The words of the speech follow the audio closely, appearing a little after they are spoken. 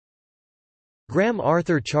Graham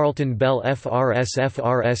Arthur Charlton Bell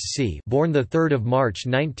FRS born 3 March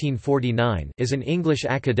 1949, is an English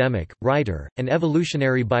academic, writer, and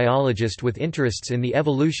evolutionary biologist with interests in the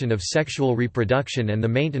evolution of sexual reproduction and the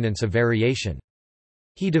maintenance of variation.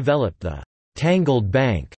 He developed the «tangled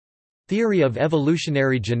bank» theory of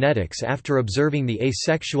evolutionary genetics after observing the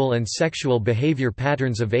asexual and sexual behavior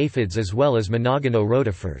patterns of aphids as well as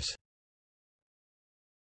monogono-rotifers.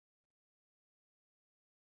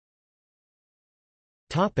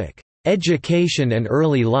 Education and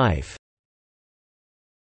early life.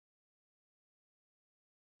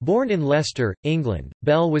 Born in Leicester, England,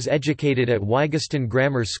 Bell was educated at Wigeston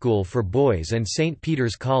Grammar School for Boys and St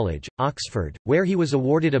Peter's College, Oxford, where he was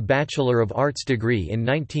awarded a Bachelor of Arts degree in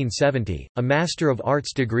 1970, a Master of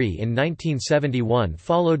Arts degree in 1971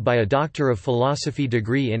 followed by a Doctor of Philosophy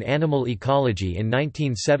degree in Animal Ecology in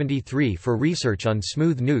 1973 for research on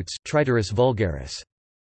smooth newts Triterus vulgaris.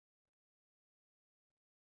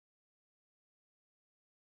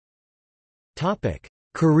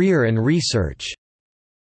 Career and research.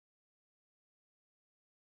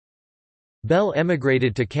 Bell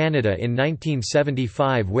emigrated to Canada in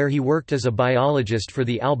 1975 where he worked as a biologist for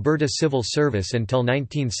the Alberta Civil Service until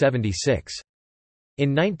 1976.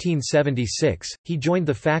 In 1976, he joined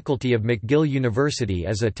the faculty of McGill University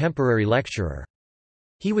as a temporary lecturer.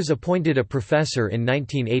 He was appointed a professor in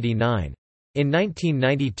 1989. In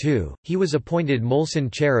 1992, he was appointed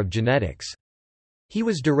Molson Chair of Genetics. He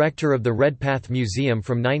was director of the Redpath Museum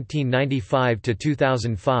from 1995 to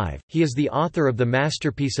 2005. He is the author of The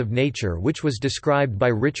Masterpiece of Nature, which was described by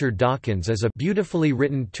Richard Dawkins as a beautifully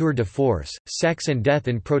written tour de force, Sex and Death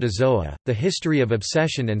in Protozoa, The History of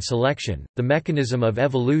Obsession and Selection, The Mechanism of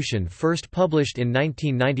Evolution, first published in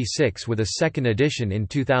 1996 with a second edition in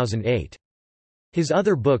 2008. His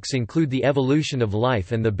other books include The Evolution of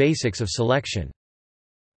Life and The Basics of Selection.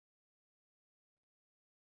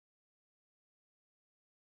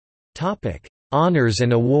 Honours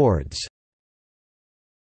and awards.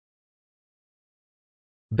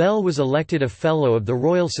 Bell was elected a Fellow of the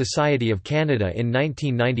Royal Society of Canada in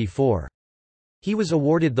 1994. He was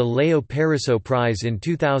awarded the Leo Parisot Prize in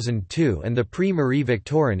 2002 and the Prix Marie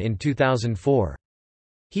Victorin in 2004.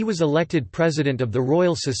 He was elected President of the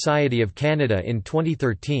Royal Society of Canada in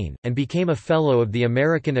 2013, and became a Fellow of the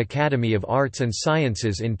American Academy of Arts and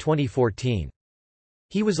Sciences in 2014.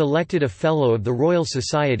 He was elected a Fellow of the Royal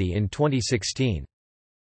Society in 2016.